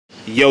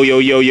Yo, yo,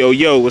 yo, yo,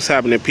 yo, what's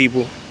happening,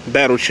 people?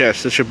 Battle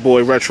Chest, it's your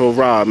boy Retro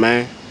Rob,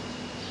 man.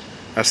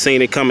 I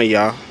seen it coming,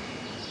 y'all.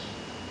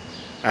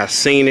 I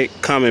seen it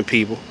coming,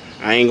 people.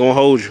 I ain't gonna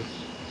hold you.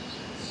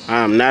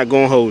 I'm not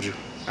gonna hold you.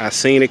 I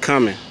seen it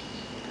coming.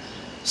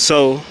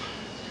 So,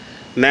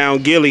 now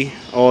Gillie,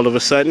 all of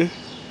a sudden,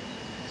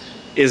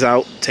 is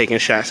out taking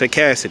shots at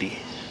Cassidy.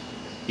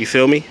 You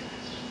feel me?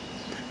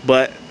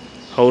 But,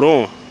 hold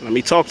on. Let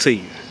me talk to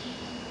you.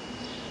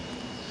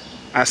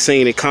 I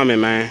seen it coming,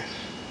 man.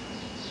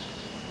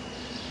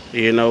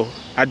 You know,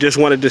 I just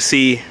wanted to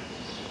see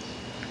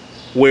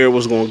where it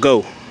was going to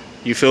go.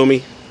 You feel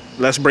me?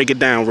 Let's break it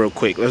down real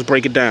quick. Let's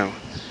break it down.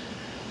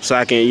 So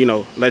I can,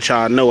 let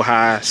y'all know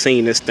how I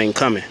seen this thing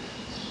coming.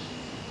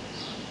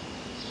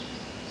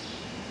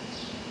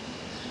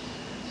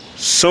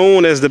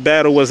 Soon as the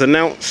battle was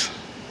announced,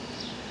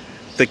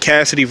 the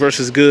Cassidy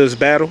versus Goods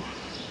battle,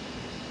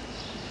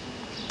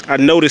 I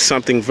noticed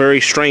something very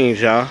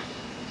strange, y'all.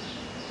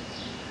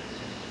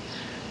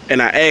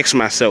 And I asked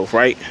myself,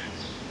 right?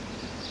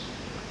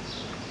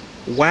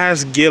 Why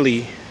is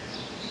Gillie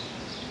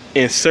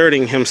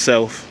inserting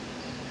himself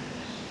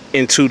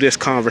into this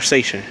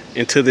conversation,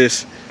 into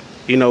this,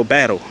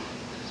 battle?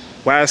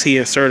 Why is he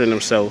inserting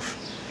himself?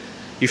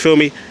 You feel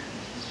me?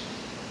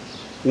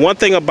 One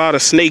thing about a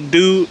snake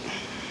dude,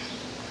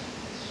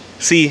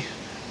 see,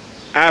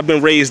 I've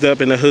been raised up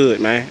in the hood,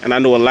 man, and I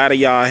know a lot of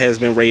y'all has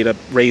been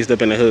raised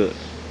up in the hood.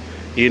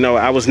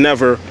 I was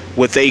never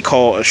what they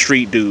call a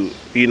street dude.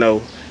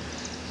 You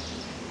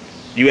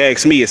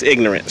ask me, it's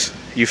ignorance.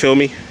 You feel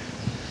me?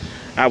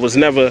 I was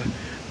never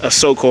a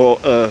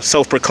so-called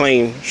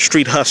self-proclaimed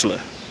street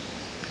hustler,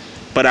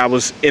 but I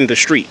was in the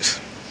streets.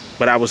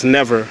 But I was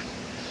never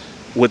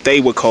what they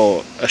would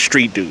call a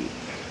street dude.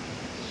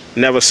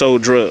 Never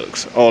sold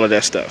drugs, all of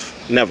that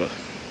stuff. Never.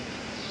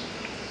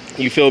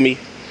 You feel me?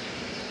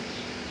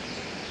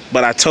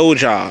 But I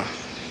told y'all,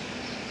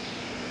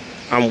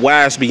 I'm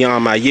wise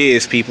beyond my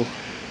years, people.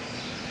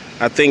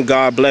 I think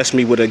God blessed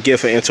me with a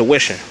gift of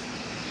intuition.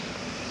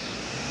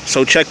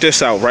 So check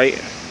this out,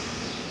 right?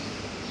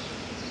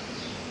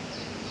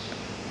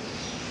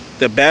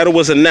 The battle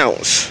was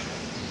announced.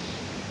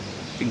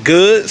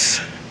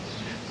 Goods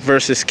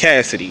versus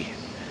Cassidy.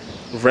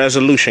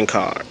 Resolution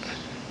card.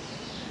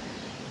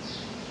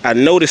 I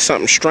noticed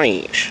something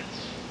strange.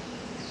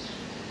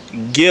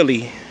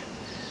 Gillie,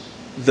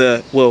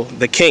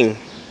 the king,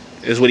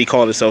 is what he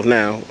called himself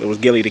now. It was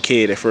Gillie the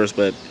kid at first,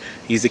 but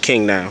he's the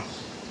king now.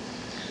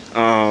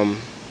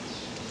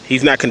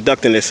 He's not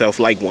conducting himself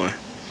like one.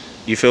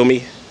 You feel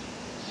me?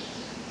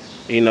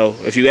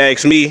 If you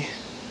ask me,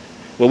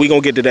 well, we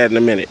gonna get to that in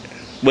a minute.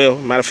 Well,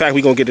 matter of fact,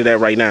 we gonna get to that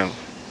right now.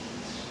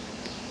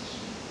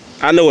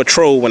 I know a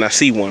troll when I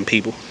see one,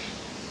 people.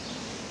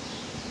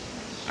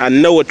 I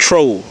know a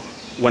troll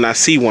when I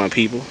see one,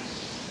 people.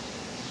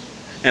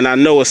 And I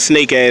know a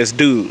snake-ass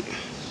dude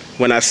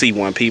when I see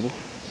one, people.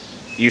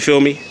 You feel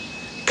me?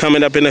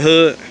 Coming up in the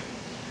hood,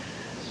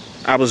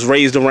 I was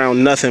raised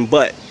around nothing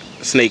but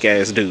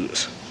snake-ass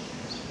dudes.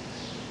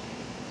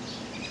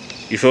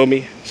 You feel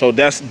me? So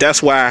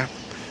that's why,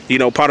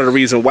 part of the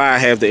reason why I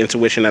have the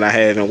intuition that I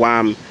have and why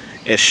I'm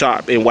as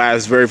sharp and why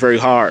it's very, very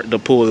hard to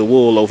pull the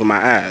wool over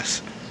my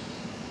eyes.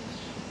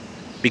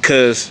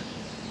 Because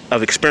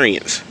of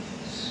experience.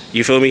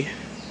 You feel me?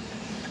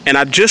 And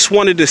I just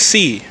wanted to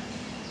see.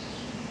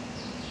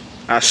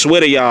 I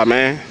swear to y'all,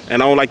 man.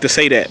 And I don't like to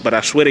say that, but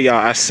I swear to y'all,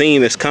 I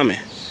seen this coming.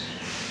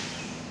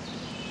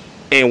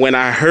 And when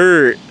I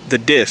heard the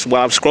diss,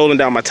 while I'm scrolling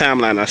down my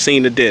timeline, I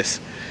seen the diss.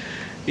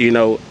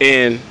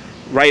 And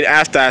right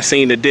after I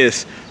seen the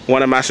diss,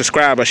 one of my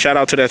subscribers, shout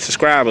out to that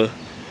subscriber,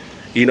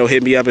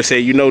 hit me up and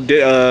said, Gillie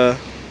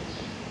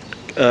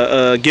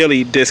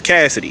dissed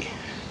Cassidy.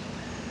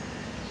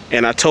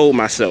 And I told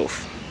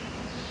myself,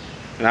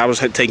 and I was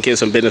taking care of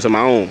some business of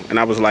my own, and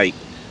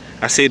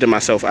I said to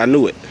myself, I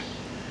knew it.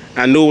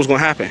 I knew it was going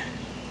to happen.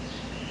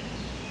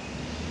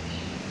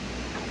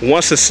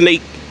 Once a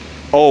snake,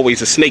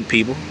 always a snake,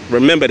 people.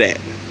 Remember that.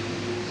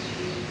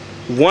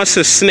 Once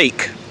a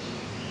snake,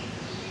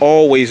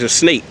 always a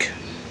snake.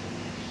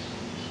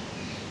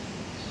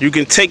 You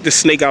can take the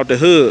snake out the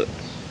hood,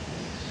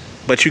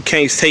 but you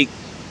can't take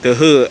the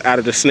hood out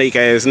of the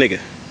snake-ass nigga.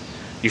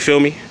 You feel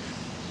me?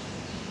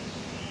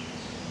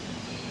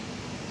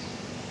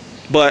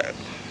 But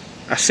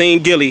I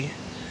seen Gillie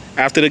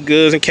after the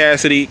Goods and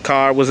Cassidy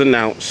card was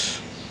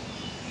announced.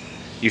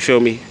 You feel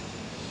me?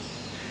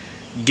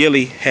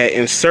 Gillie had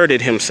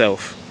inserted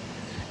himself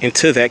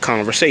into that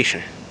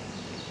conversation.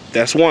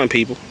 That's one,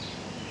 people.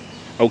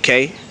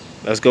 Okay,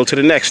 let's go to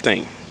the next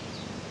thing.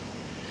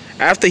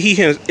 After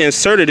he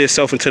inserted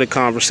himself into the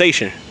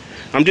conversation,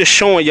 I'm just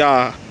showing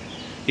y'all,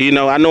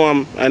 I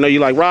know you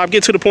like, Rob,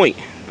 get to the point.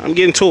 I'm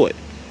getting to it.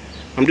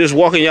 I'm just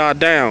walking y'all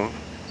down.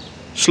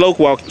 Slow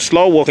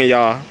walking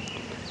y'all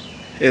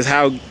is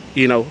how,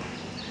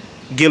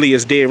 Gillie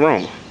is dead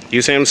wrong.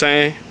 You see what I'm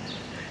saying?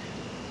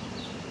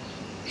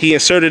 He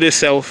inserted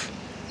himself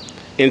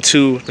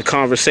into the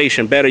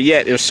conversation. Better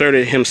yet,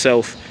 inserted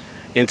himself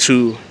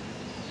into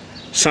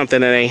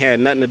something that ain't had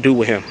nothing to do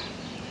with him.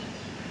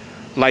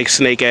 like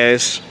snake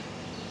ass,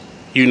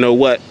 you know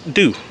what,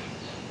 do.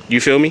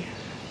 You feel me?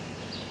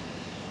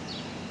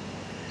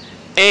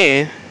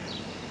 And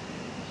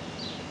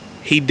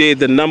he did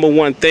the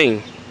 #1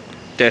 thing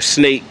that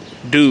snake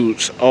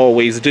dudes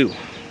always do.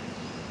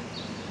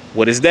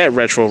 What is that,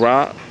 Retro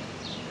Rob?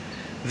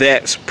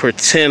 That's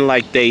pretend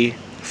like they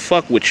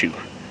fuck with you.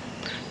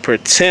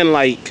 Pretend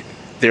like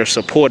they're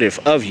supportive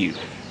of you.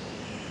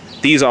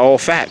 These are all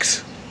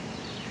facts.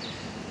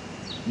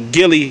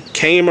 Gillie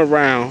came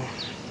around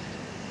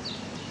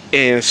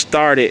and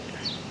started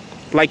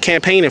like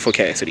campaigning for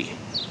Cassidy.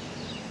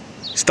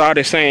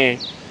 Started saying,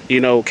 you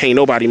know, can't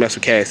nobody mess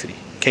with Cassidy.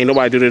 Can't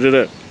nobody do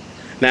da.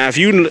 Now, if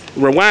you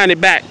rewind it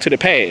back to the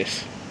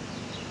past,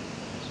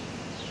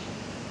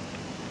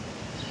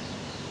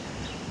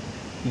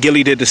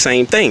 Gillie did the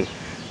same thing.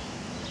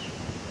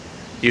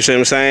 You see what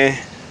I'm saying?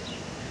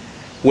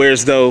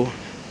 Whereas though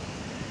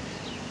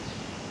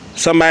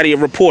somebody, a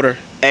reporter,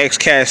 asked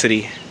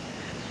Cassidy,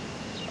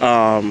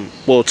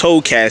 well,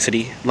 told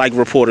Cassidy, like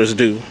reporters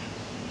do,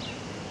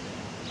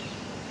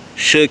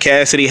 should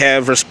Cassidy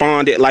have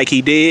responded like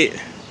he did?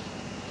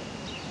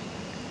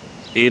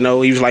 You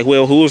know, he was like,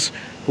 well, who's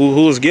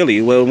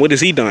Gillie? Well, what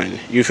has he done?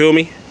 You feel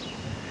me?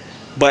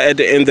 But at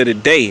the end of the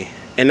day,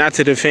 and not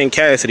to defend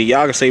Cassidy,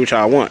 y'all can say what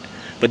y'all want,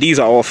 but these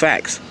are all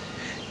facts.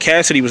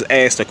 Cassidy was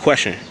asked a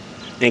question,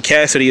 and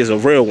Cassidy is a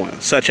real one,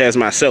 such as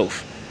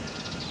myself.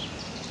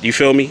 You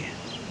feel me?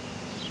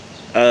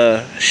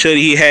 Should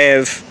he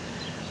have,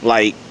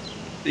 like,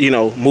 you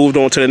know, moved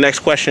on to the next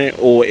question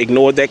or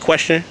ignored that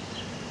question?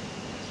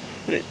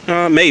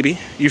 Maybe.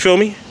 You feel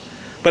me?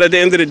 But at the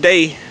end of the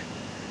day,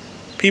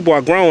 people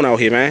are grown out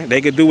here, man. They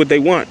could do what they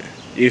want.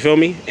 You feel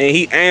me? And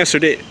he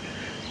answered it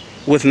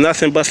with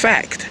nothing but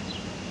fact.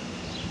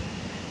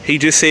 He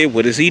just said,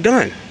 what has he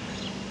done?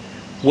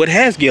 What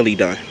has Gillie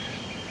done?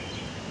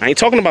 I ain't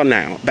talking about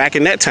now. Back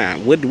in that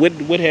time, what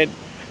had,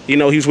 you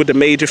know, he was with the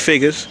major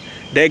figures,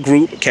 that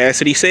group.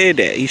 Cassidy said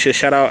that he should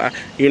shout out.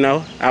 You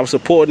know, I was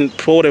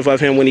supportive of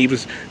him when he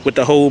was with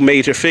the whole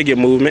major figure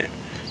movement.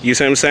 You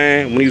see what I'm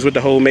saying? When he was with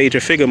the whole major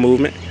figure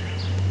movement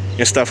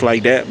and stuff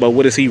like that. But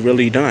what has he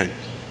really done?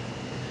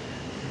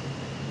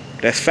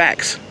 That's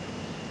facts.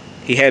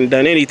 He hadn't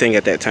done anything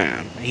at that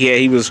time.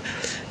 He was,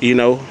 you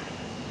know,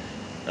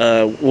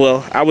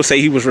 well, I would say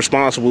he was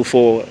responsible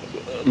for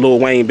Lil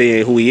Wayne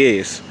being who he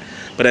is.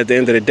 But at the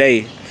end of the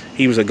day,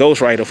 he was a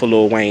ghostwriter for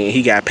Lil Wayne, and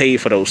he got paid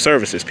for those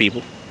services,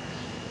 people.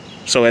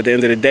 So at the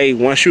end of the day,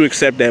 once you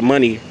accept that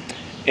money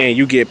and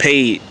you get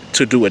paid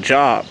to do a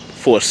job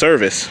for a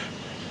service,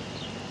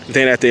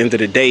 then at the end of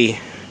the day,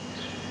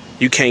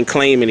 you can't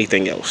claim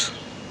anything else.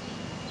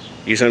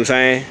 You see what I'm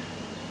saying?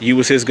 You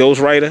was his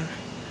ghostwriter.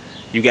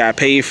 You got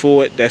paid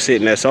for it. That's it,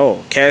 and that's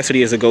all.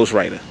 Cassidy is a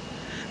ghostwriter.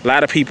 A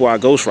lot of people are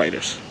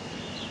ghostwriters.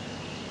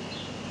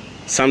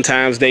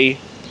 Sometimes they,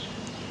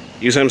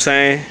 you see what I'm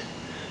saying?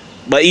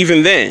 But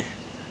even then,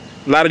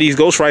 a lot of these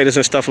ghostwriters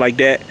and stuff like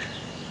that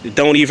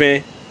don't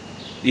even,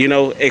 you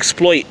know,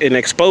 exploit and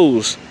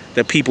expose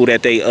the people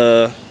that they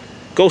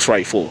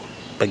ghostwrite for.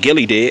 But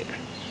Gillie did.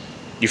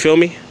 You feel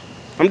me?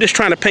 I'm just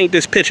trying to paint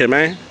this picture,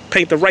 man.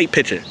 Paint the right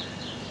picture.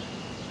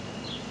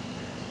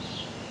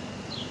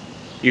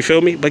 You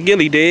feel me? But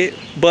Gillie did.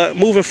 But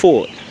moving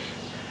forward.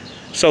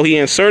 So he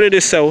inserted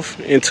himself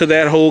into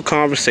that whole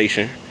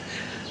conversation.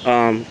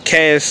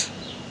 Cass,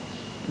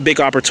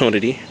 big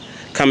opportunity,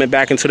 coming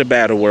back into the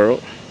battle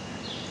world.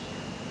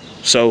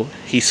 So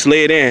he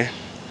slid in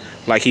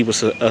like he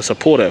was a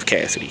supporter of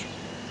Cassidy.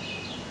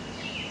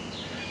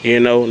 You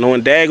know,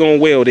 knowing daggone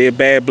well their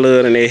bad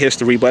blood and their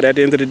history, but at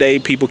the end of the day,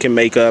 people can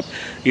make up,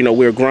 you know,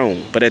 we're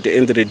grown. But at the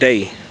end of the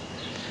day,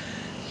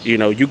 you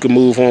know, you can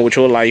move on with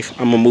your life,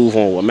 I'm gonna move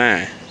on with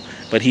mine.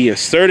 But he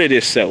inserted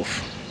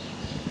himself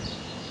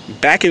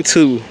back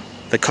into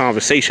the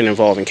conversation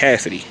involving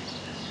Cassidy.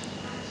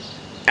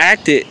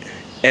 Acted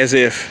as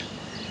if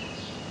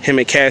him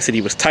and Cassidy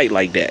was tight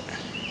like that.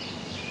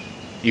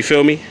 You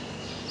feel me?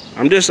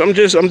 I'm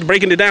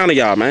breaking it down to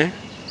y'all, man.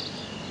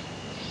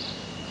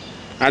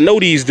 I know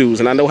these dudes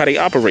and I know how they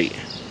operate.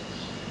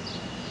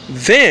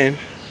 Then,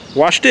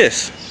 watch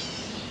this.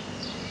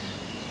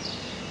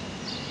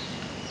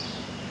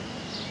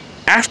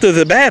 After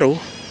the battle,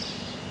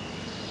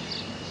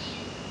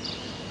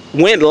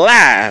 went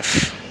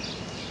live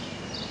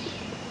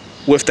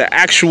with the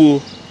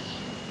actual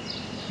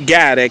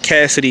guy that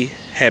Cassidy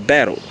had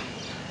battled.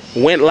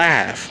 Went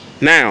live.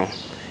 Now,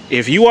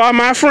 if you are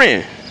my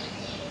friend,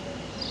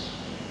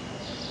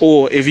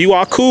 or if you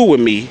are cool with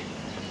me,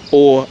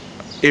 or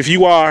if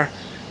you are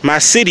my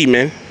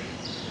cityman,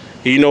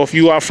 you know, if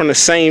you are from the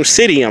same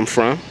city I'm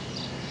from,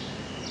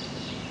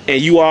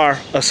 and you are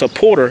a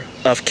supporter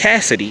of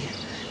Cassidy,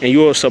 and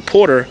you're a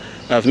supporter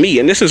of me,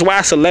 and this is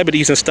why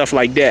celebrities and stuff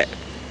like that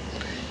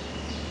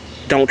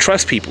don't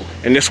trust people,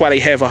 and that's why they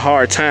have a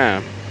hard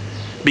time,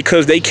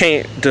 because they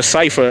can't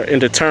decipher and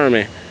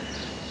determine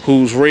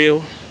who's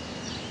real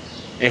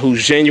and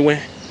who's genuine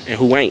and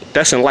who ain't.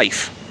 That's in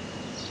life.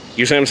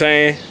 You see what I'm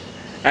saying?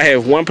 I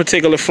have one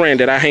particular friend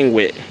that I hang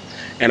with,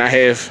 and I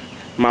have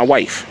my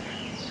wife.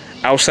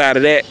 Outside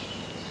of that,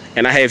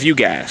 and I have you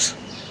guys.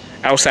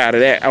 Outside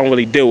of that, I don't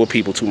really deal with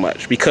people too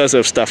much because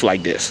of stuff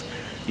like this.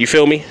 You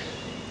feel me?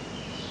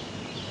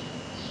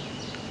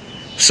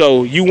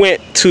 So you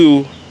went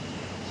to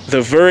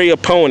the very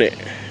opponent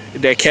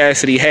that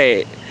Cassidy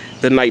had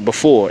the night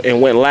before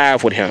and went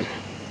live with him.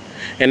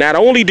 And not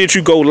only did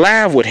you go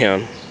live with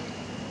him,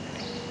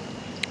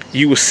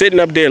 you were sitting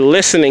up there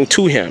listening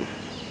to him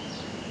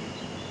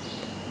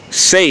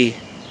say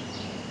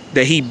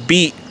that he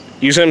beat,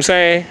 you see what I'm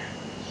saying,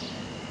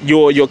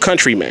 your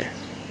countryman.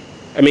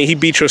 I mean, he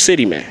beat your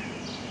city man.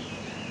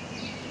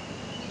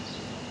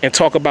 And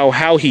talk about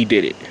how he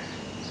did it.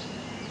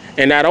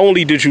 And not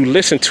only did you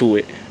listen to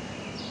it,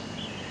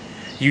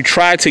 you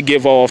tried to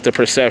give off the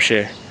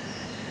perception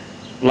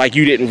like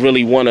you didn't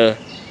really want to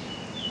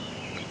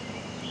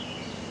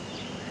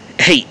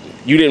hate.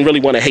 You didn't really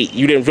want to hate.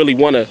 You didn't really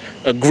want to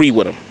agree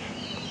with him.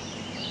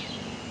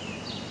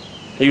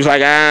 He was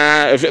like,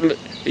 if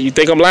you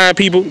think I'm lying,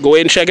 people, go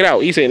ahead and check it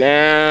out. He said,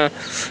 nah,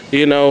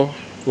 you know,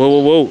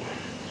 whoa.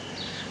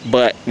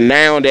 But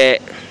now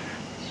that,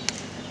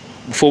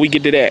 before we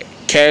get to that,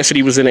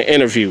 Cassidy was in an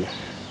interview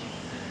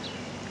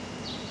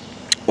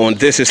on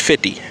This Is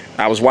 50.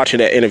 I was watching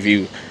that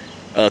interview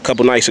a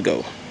couple nights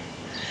ago,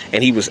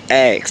 and he was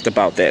asked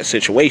about that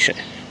situation.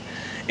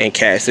 And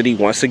Cassidy,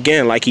 once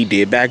again, like he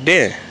did back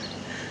then,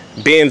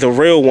 being the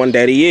real one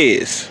that he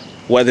is,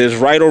 whether it's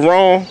right or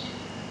wrong,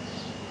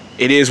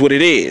 it is what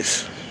it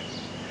is.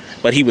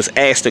 But he was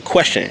asked a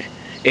question.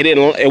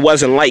 It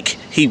wasn't like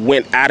he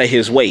went out of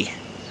his way,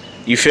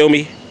 you feel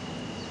me,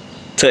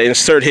 to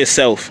insert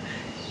himself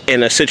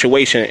in a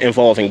situation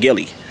involving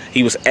Gillie.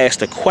 He was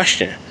asked a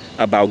question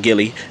about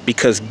Gillie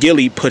because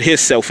Gillie put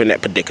himself in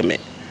that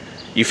predicament.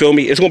 You feel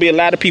me? It's going to be a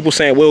lot of people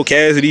saying, well,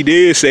 Cassidy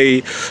did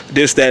say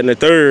this, that, and the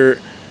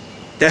third.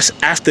 That's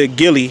after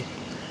Gillie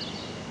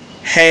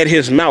had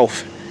his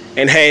mouth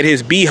and had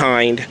his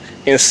behind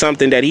in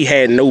something that he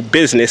had no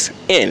business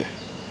in.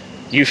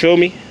 You feel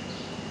me?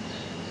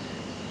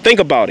 Think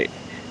about it.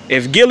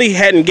 If Gillie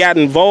hadn't got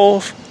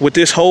involved with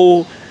this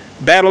whole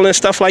battle and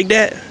stuff like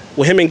that,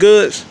 with him and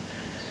Goods,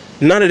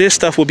 none of this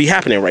stuff would be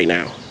happening right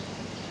now.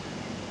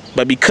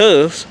 But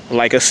because,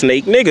 like a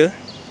snake nigga,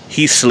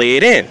 he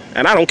slid in.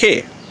 And I don't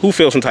care who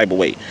feels some type of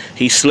way.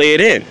 He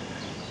slid in.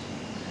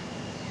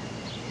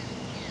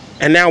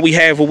 And now we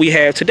have what we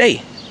have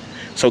today.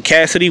 So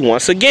Cassidy,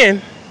 once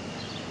again,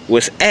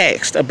 was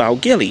asked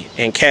about Gillie.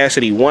 And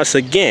Cassidy, once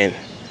again,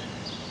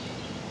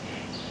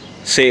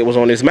 said it was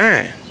on his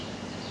mind.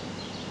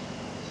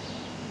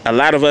 A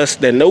lot of us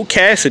that know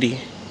Cassidy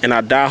and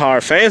are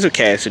diehard fans of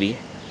Cassidy,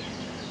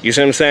 you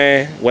see what I'm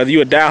saying? Whether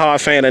you're a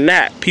diehard fan or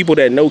not, people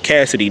that know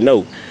Cassidy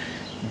know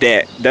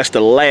that that's the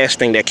last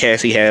thing that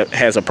Cassidy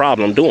has a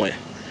problem doing,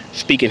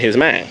 speaking his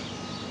mind.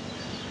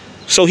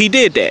 So he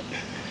did that.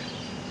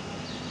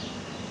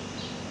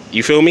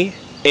 You feel me?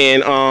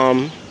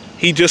 And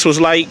he just was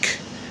like,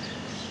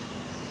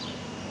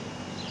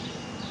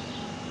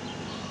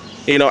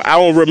 you know, I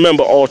don't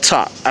remember all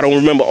top. I don't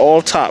remember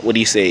all top what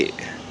he said.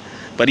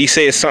 But he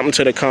said something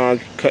to the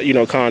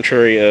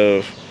contrary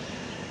of,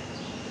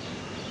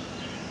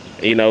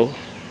 you know,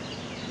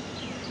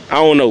 I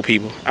don't know,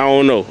 people. I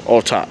don't know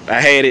all top. I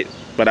had it,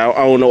 but I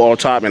don't know all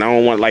top, and I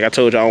don't want, like I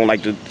told you, I don't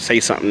like to say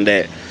something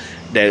that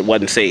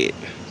wasn't said.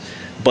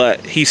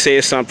 But he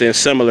said something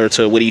similar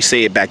to what he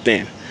said back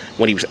then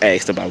when he was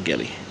asked about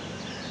Gillie.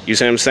 You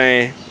see what I'm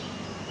saying?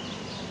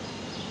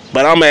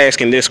 But I'm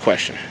asking this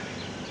question.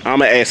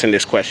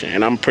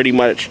 And I'm pretty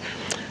much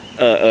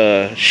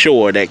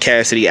sure that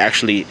Cassidy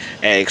actually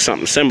asked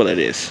something similar to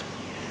this.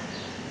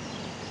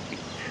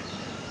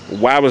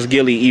 Why was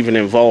Gillie even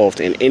involved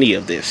in any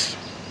of this?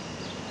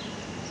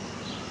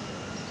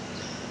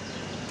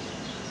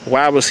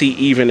 Why was he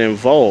even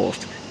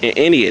involved in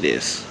any of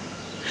this?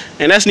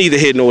 And that's neither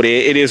here nor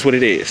there. It is what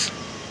it is,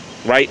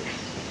 right?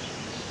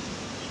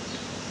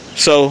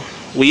 So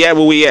we at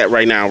where we at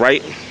right now,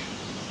 right?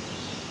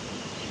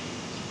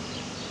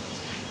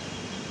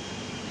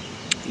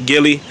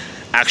 Gillie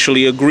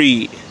actually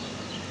agreed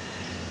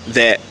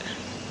that,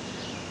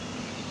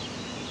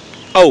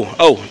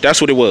 oh,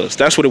 that's what it was.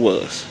 That's what it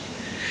was.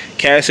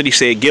 Cassidy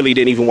said Gillie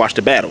didn't even watch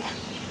the battle.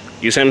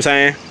 You see what I'm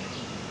saying?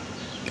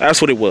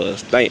 That's what it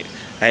was. I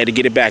had to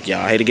get it back, y'all.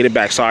 I had to get it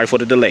back. Sorry for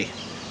the delay.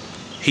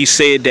 He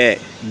said that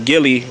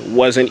Gillie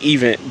didn't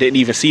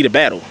even see the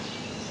battle.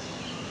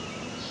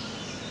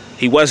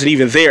 He wasn't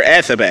even there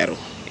at the battle,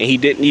 and he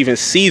didn't even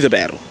see the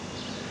battle.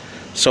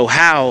 So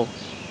how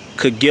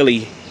could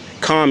Gillie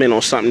comment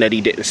on something that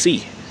he didn't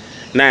see?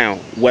 Now,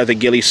 whether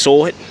Gillie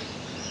saw it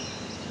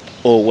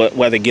or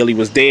whether Gillie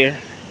was there,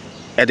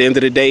 at the end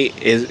of the day,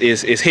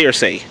 is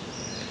hearsay.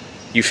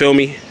 You feel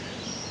me?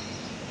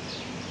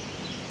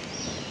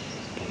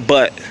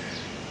 But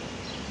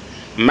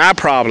my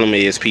problem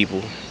is,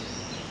 people,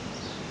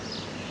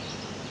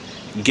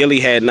 Gillie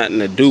had nothing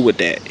to do with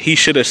that. He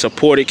should have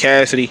supported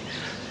Cassidy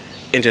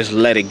and just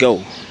let it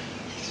go.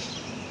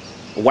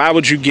 Why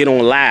would you get on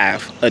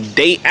live a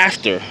day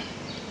after?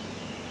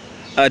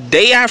 A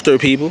day after,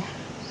 people.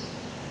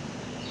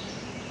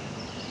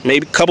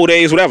 Maybe a couple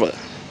days, whatever.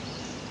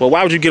 Well,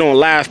 why would you get on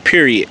live,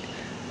 period,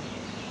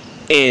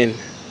 and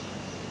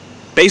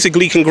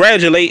basically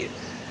congratulate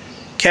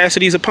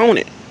Cassidy's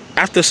opponent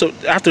after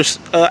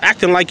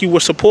acting like you were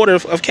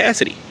supportive of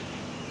Cassidy?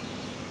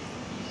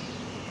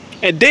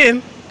 And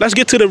then let's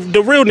get to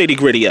the real nitty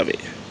gritty of it.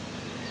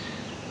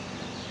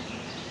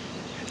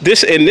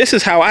 This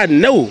is how I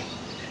know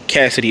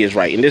Cassidy is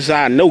right, and this is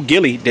how I know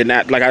Gillie did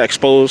not, like I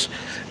exposed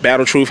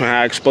Battle Truth and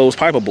how I exposed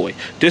Piper Boy.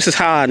 This is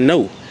how I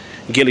know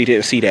Gillie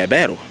didn't see that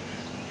battle,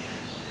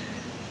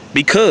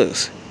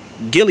 because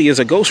Gillie is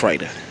a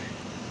ghostwriter.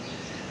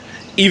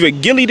 Either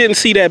Gillie didn't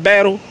see that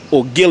battle,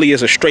 or Gillie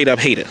is a straight up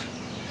hater.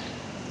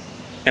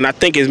 And I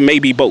think it may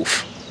be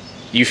both.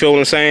 You feel what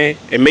I'm saying?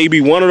 It may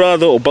be one or the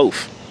other, or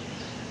both.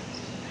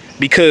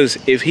 Because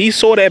if he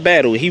saw that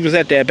battle, he was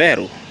at that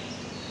battle,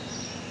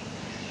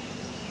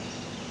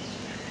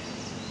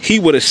 he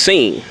would have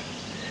seen,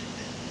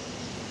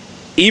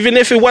 even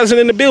if it wasn't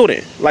in the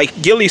building.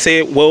 Like Gillie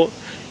said, well,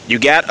 you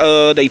got,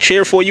 they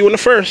cheered for you in the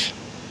first.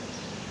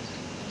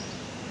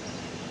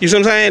 You see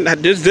what I'm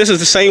saying? This is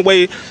the same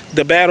way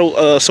the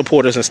battle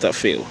supporters and stuff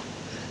feel.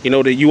 You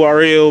know, the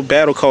URL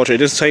battle culture,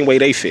 this is the same way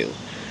they feel.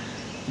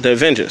 The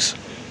Avengers,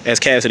 as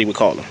Cassidy would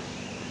call them.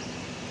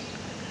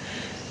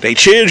 They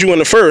cheered you in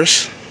the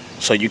first,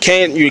 so you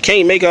can't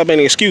make up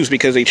any excuse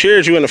because they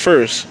cheered you in the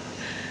first,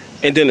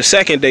 and then the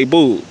second they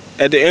booed.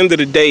 At the end of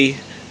the day,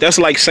 that's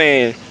like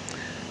saying,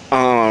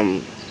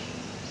 how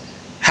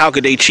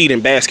could they cheat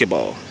in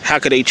basketball? How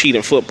could they cheat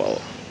in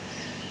football?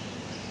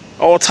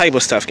 All type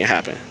of stuff can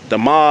happen. The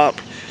mob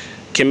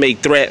can make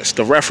threats.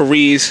 The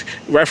referees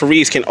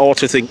can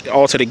alter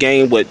the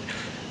game with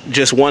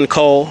just one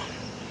call.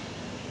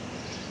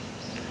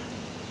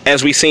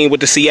 As we seen with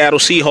the Seattle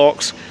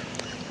Seahawks,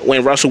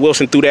 when Russell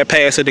Wilson threw that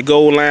pass at the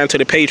goal line to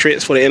the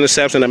Patriots for the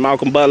interception of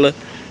Malcolm Butler.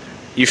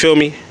 You feel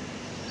me?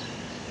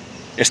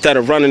 Instead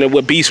of running it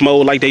with beast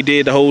mode like they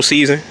did the whole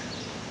season.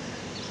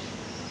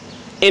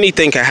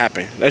 Anything can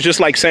happen. That's just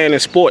like saying in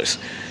sports,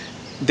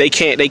 they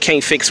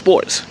can't fix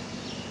sports.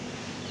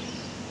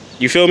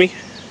 You feel me?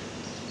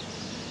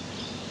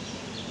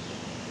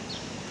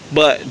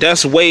 But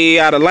that's way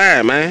out of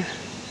line, man.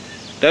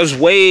 That's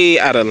way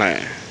out of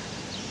line.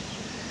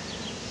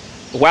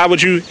 Why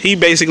would you? He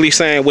basically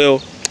saying,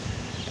 well,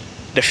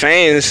 the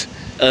fans,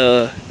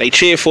 they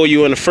cheered for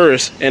you in the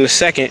first, and the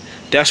second,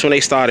 that's when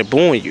they started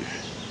booing you.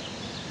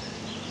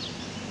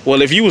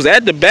 Well, if you was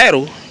at the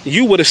battle,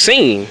 you would have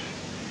seen,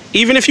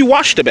 even if you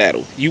watched the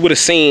battle, you would have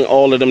seen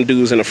all of them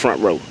dudes in the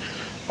front row,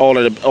 all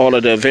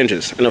of the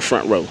Avengers in the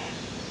front row.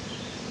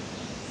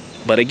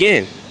 But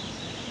again,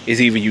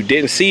 it's either you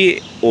didn't see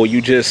it or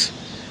you just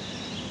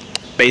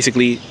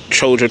basically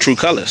showed your true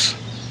colors.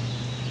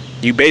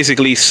 You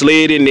basically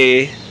slid in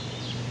there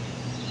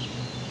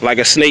like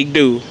a snake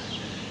do,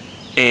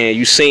 and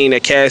you seen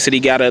that Cassidy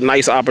got a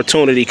nice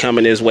opportunity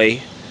coming his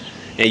way,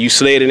 and you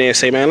slid in there and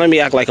say, man, let me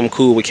act like I'm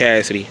cool with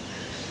Cassidy,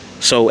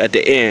 so at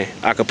the end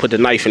I could put the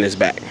knife in his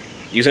back.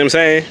 You see what I'm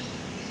saying?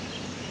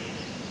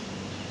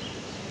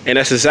 And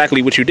that's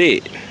exactly what you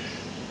did.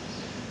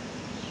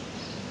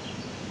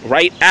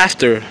 Right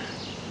after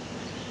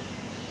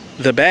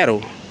the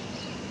battle,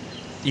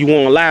 you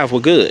went live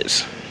with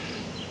goods.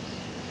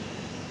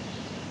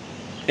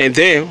 And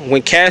then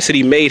when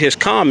Cassidy made his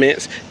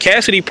comments,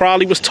 Cassidy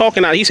probably was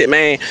talking out. He said,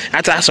 man,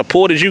 after I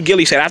supported you,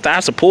 Gillie said, after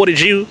I supported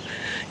you,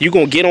 you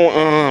gonna get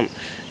on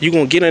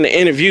in the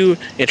interview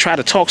and try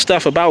to talk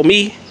stuff about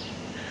me?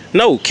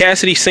 No,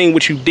 Cassidy seen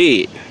what you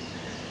did.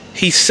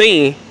 He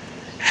seen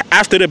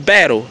after the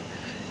battle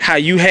how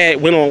you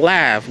went on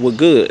live with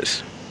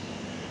goods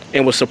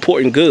and was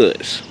supporting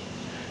goods,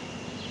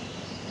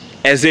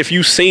 as if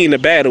you seen the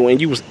battle and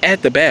you was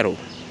at the battle.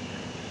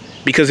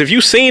 Because if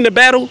you seen the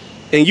battle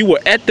and you were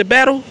at the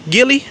battle,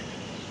 Gillie,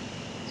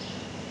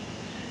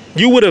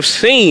 you would have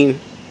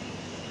seen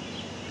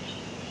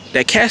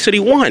that Cassidy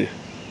won.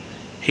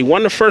 He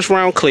won the first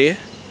round clear.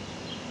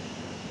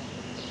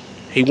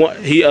 He won.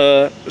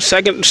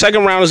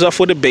 Second round is up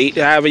for debate,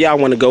 however y'all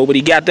want to go, but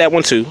he got that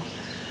one too.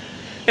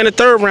 And the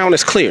third round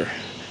is clear.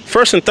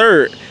 First and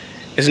third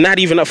is not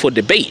even up for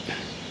debate.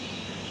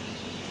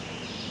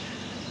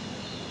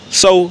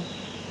 So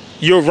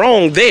you're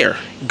wrong there.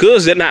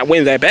 Goods did not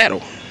win that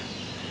battle.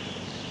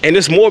 And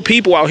there's more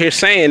people out here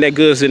saying that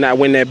Goods did not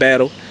win that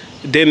battle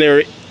than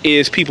there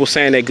is people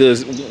saying that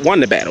Goods won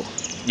the battle.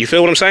 You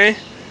feel what I'm saying?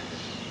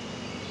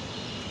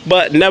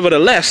 But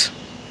nevertheless,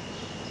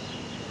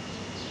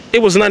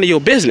 it was none of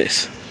your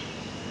business.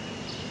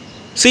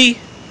 See,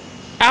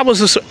 I'm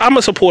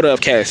a supporter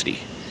of Cassidy.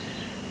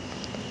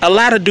 A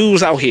lot of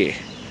dudes out here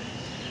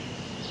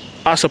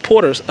are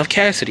supporters of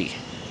Cassidy.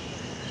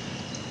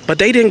 But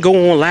they didn't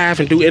go on live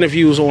and do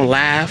interviews on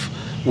live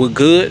with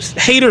goods.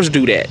 Haters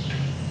do that.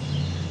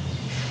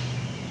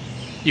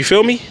 You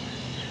feel me?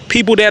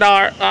 People that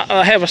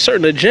have a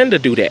certain agenda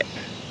do that.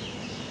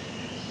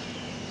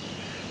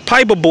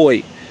 Piper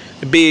Boy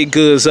big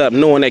goods up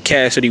knowing that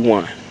Cassidy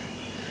won.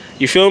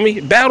 You feel me?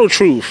 Battle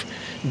Truth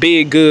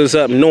big goods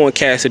up knowing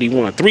Cassidy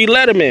won. 3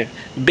 Letterman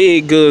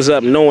big goods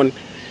up knowing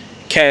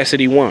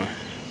Cassidy won.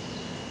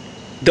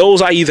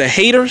 those are either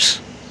haters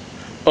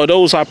or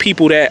those are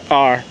people that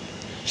are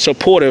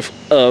supportive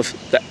of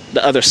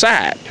the other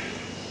side.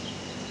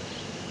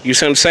 You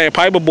see what I'm saying?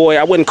 Piper Boy,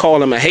 I wouldn't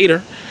call him a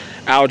hater.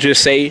 I'll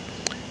just say,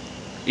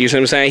 you see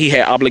what I'm saying? He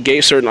had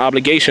certain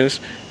obligations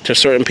to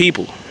certain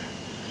people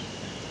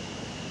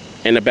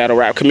in the battle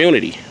rap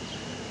community.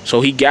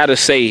 So he gotta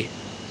say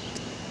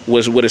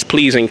what is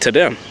pleasing to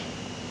them.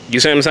 You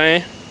see what I'm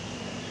saying?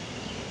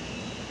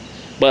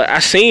 But I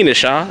seen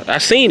it, y'all. I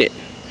seen it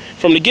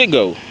from the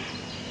get-go.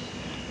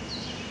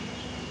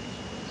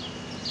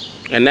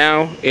 And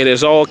now it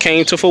has all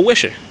came to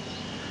fruition.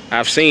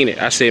 I've seen it.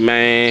 I said,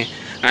 man,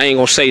 I ain't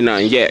gonna say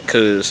nothing yet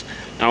because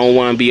I don't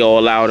want to be all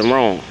loud and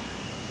wrong.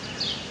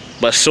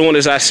 But soon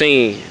as I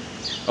seen,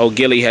 oh,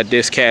 Gillie had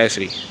dissed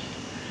Cassidy,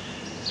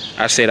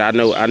 I said, I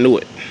knew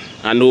it.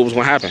 I knew it was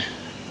gonna happen.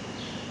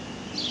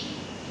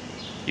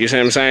 You see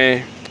what I'm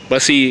saying?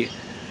 But see,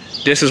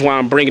 this is why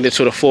I'm bringing it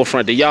to the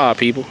forefront of y'all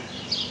people.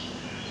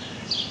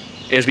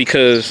 It's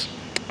because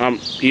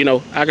you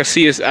know, I can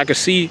see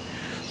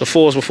the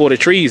forest before the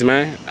trees,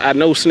 man. I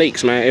know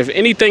snakes, man. If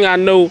anything I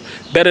know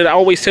better, I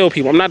always tell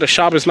people, I'm not the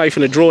sharpest knife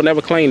in the drawer,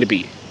 never claimed to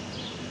be.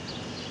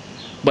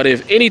 But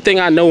if anything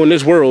I know in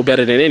this world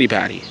better than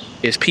anybody,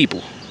 is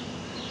people.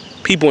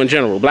 People in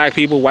general, black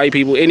people, white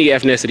people, any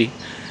ethnicity,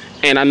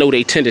 and I know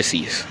their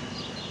tendencies.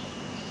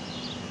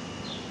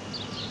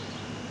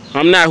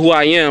 I'm not who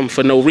I am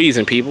for no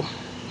reason, people.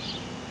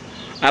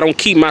 I don't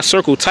keep my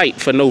circle tight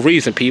for no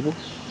reason, people.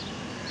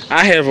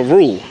 I have a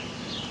rule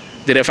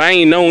that if I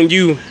ain't known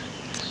you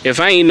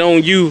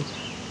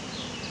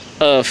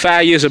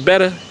 5 years or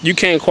better, you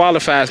can't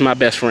qualify as my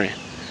best friend.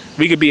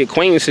 We could be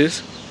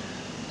acquaintances,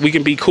 we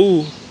can be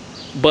cool,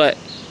 but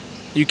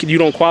you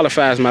don't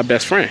qualify as my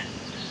best friend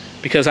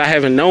because I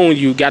haven't known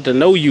you, got to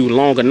know you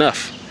long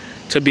enough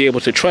to be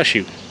able to trust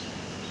you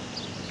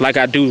like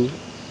I do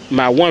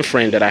my one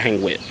friend that I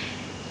hang with,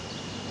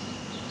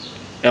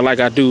 and like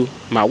I do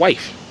my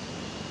wife.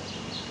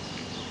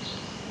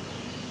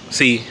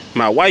 See,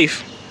 my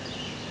wife,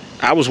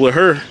 I was with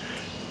her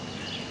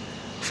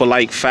for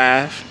like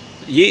 5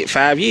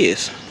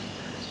 years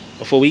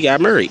before we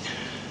got married.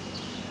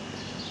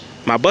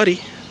 My buddy,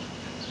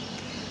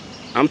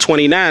 I'm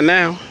 29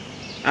 now.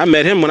 I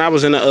met him when I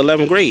was in the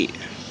 11th grade.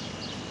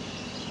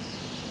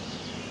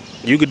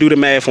 You could do the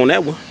math on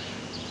that one.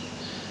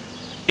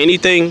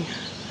 Anything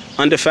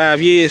under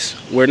 5 years,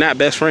 we're not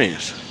best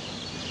friends.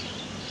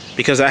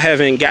 Because I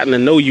haven't gotten to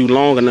know you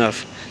long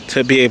enough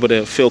to be able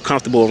to feel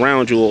comfortable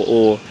around you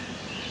or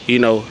you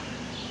know,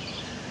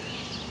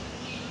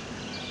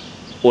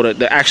 or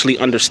to actually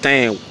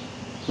understand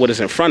what is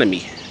in front of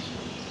me.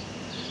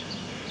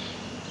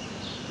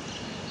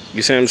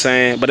 You see what I'm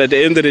saying? But at the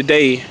end of the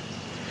day,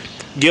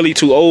 Gillie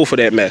too old for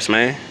that mess,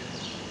 man.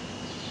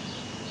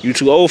 You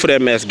too old for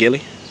that mess,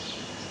 Gillie.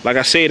 Like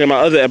I said in my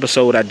other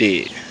episode I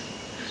did,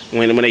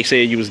 when they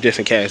said you was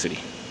dissing Cassidy.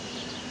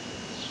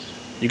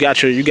 You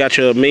got your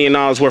 $1 million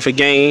worth of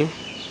game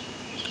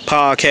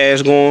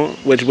podcast going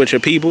with your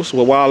peoples,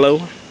 with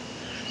Wallow,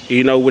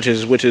 you know, which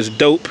is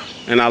dope,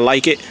 and I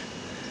like it.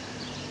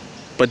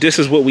 But this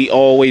is what we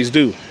always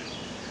do.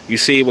 You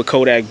see it with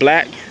Kodak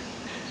Black.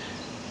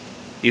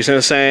 You see what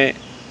I'm saying?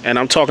 And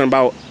I'm talking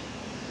about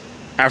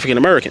African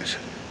Americans.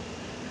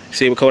 You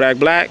see it with Kodak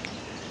Black.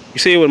 You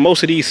see it with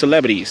most of these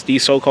celebrities,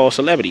 these so-called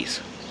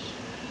celebrities.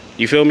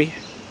 You feel me?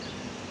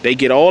 They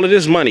get all of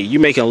this money. You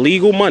making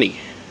legal money.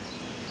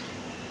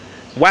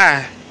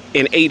 Why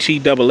in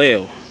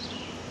HELL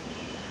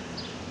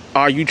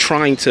are you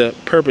trying to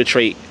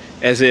perpetrate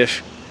as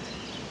if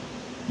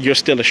you're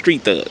still a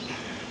street thug?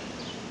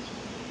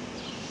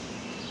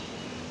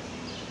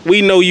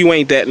 We know you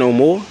ain't that no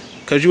more,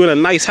 because you in a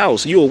nice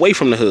house. You away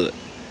from the hood.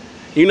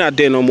 You're not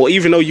there no more.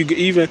 Even though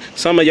even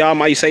some of y'all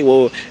might say,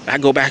 well, I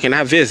go back and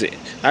I visit.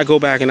 I go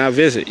back and I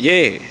visit.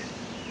 Yeah.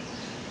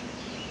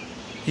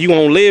 You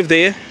won't live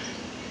there.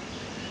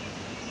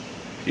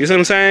 You see what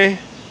I'm saying?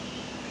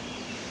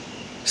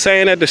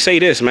 Saying that to say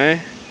this,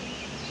 man.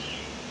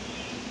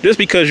 Just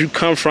because you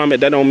come from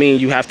it, that don't mean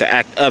you have to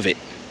act of it.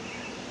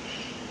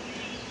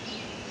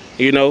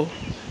 You know?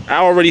 I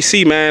already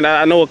see, man.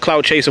 I know a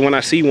clout chaser when I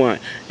see one.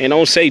 And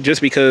don't say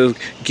just because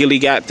Gillie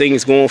got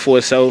things going for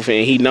himself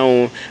and he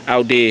known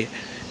out there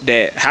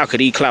that how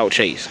could he clout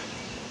chase?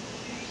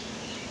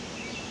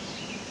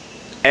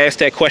 Ask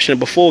that question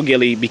before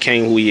Gillie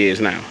became who he is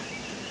now.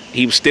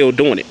 He was still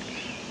doing it.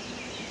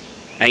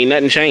 Ain't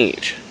nothing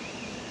changed.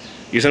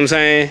 You see what I'm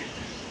saying?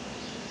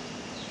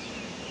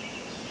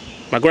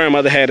 My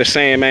grandmother had a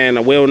saying, man,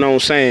 a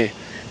well-known saying,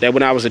 that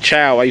when I was a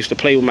child, I used to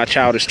play with my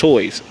childish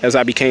toys. As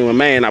I became a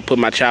man, I put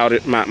my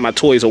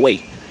toys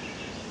away.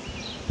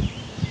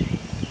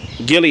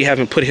 Gillie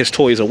haven't put his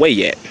toys away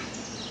yet.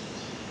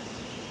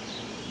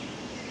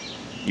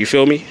 You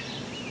feel me?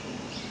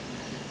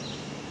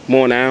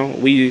 More now.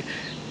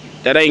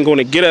 That ain't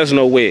gonna get us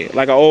nowhere.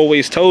 Like I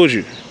always told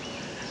you.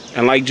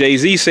 And like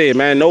Jay-Z said,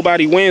 man,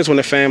 nobody wins when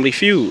the family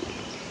feud.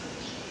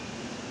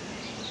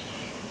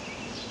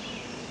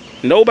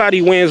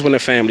 Nobody wins when the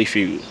family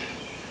feud.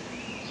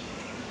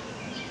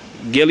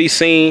 Gillie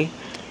seen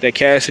that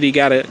Cassidy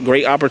got a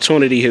great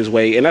opportunity his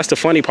way. And that's the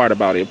funny part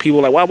about it. People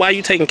are like, why are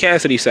you taking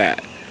Cassidy's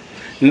side?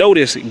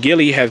 Notice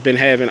Gillie has been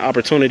having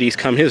opportunities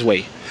come his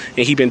way,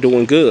 and he been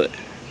doing good.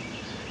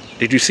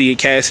 Did you see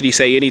Cassidy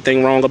say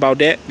anything wrong about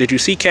that? Did you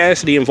see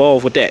Cassidy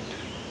involved with that?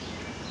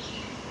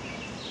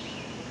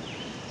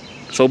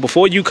 So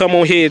before you come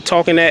on here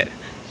talking that,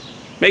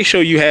 make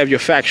sure you have your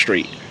facts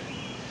straight.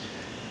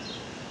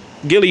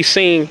 Gillie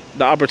seen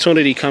the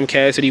opportunity come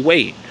Cassidy's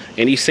way,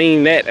 and he's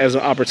seen that as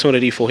an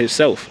opportunity for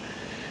himself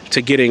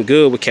to get in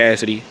good with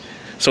Cassidy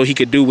so he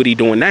could do what he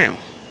doing now.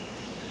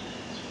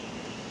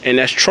 And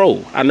that's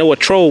troll. I know a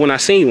troll when I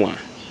seen one.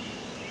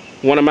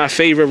 One of my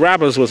favorite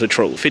rappers was a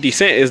troll. 50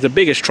 Cent is the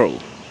biggest troll.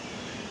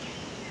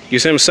 You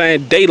see what I'm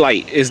saying?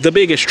 Daylight is the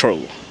biggest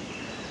troll.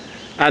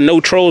 I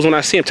know trolls when I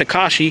see him.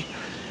 Tekashi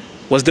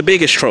was the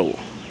biggest troll.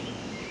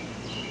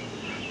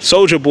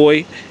 Soulja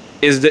Boy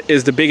is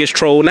the biggest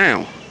troll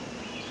now.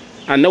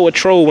 I know a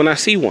troll when I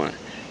see one.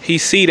 He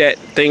see that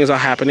things are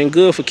happening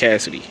good for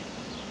Cassidy.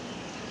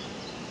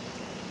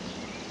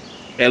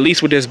 At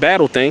least with this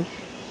battle thing.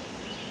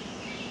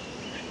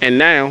 And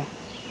now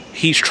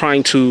he's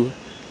trying to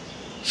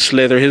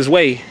slither his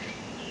way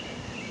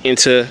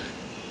into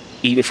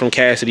eating from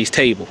Cassidy's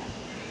table.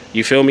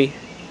 You feel me?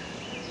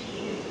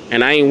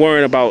 And I ain't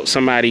worrying about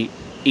somebody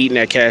eating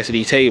at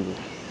Cassidy's table,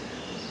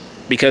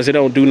 because it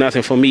don't do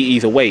nothing for me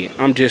either way.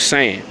 I'm just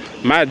saying,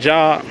 my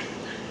job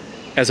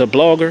as a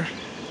blogger,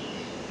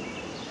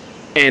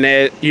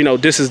 and you know,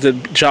 this is the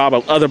job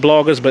of other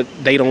bloggers, but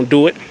they don't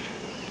do it.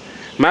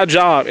 My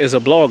job as a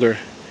blogger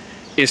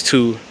is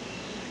to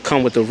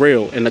come with the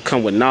real, and to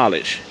come with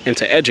knowledge, and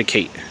to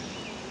educate.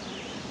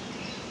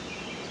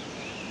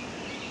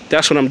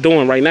 That's what I'm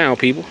doing right now,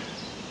 people.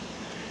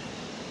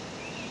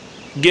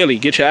 Gillie,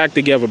 get your act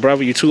together,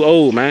 brother. You're too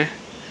old, man.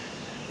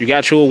 You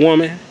got you a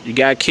woman, you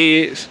got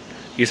kids.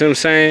 You see what I'm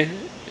saying?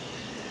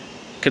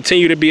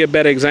 Continue to be a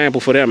better example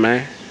for them,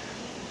 man.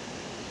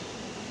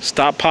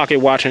 Stop pocket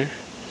watching.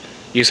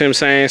 You see what I'm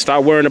saying?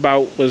 Stop worrying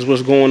about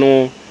what's going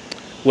on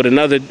with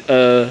another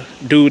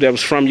dude that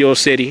was from your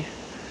city.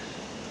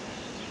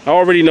 I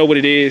already know what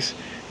it is.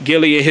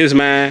 Gillie, in his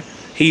mind,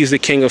 he's the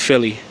king of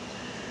Philly.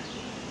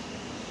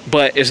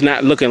 But it's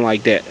not looking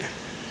like that.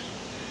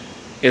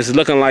 It's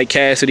looking like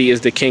Cassidy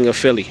is the king of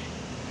Philly.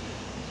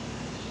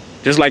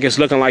 Just like it's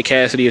looking like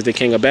Cassidy is the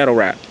king of battle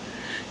rap.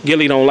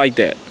 Gillie don't like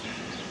that.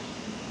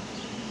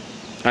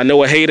 I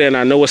know a hater and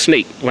I know a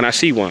snake when I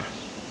see one.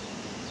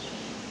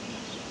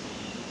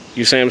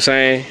 You see what I'm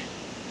saying?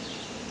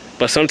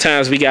 But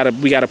sometimes we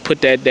gotta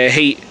put that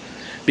hate,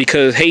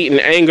 because hate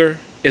and anger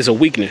is a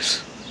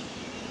weakness.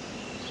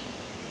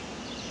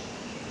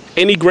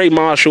 Any great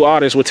martial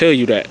artist will tell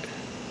you that.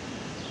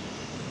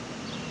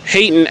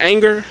 Hate and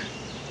anger,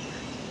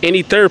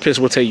 any therapist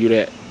will tell you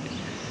that.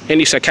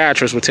 Any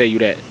psychiatrist will tell you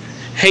that.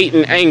 Hate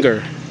and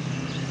anger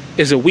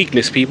is a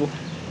weakness, people.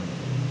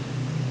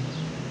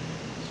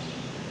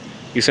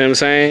 You see what I'm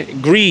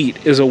saying? Greed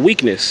is a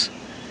weakness.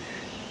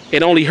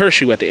 It only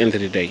hurts you at the end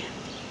of the day.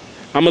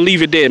 I'm going to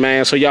leave it there,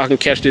 man, so y'all can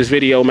catch this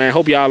video, man.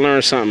 Hope y'all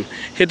learned something.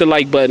 Hit the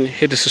like button,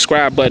 hit the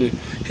subscribe button,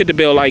 hit the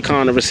bell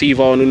icon to receive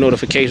all new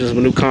notifications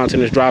when new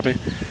content is dropping.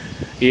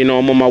 You know,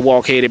 I'm on my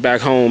walk headed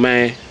back home,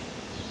 man.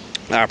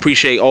 I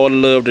appreciate all the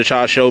love that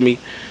y'all show me.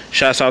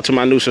 Shouts out to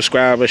my new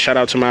subscribers. Shout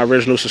out to my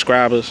original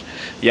subscribers.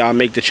 Y'all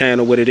make the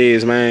channel what it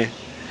is, man.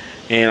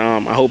 And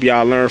I hope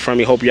y'all learn from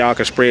me. Hope y'all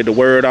can spread the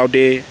word out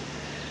there.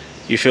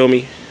 You feel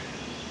me?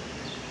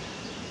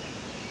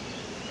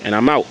 And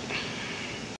I'm out.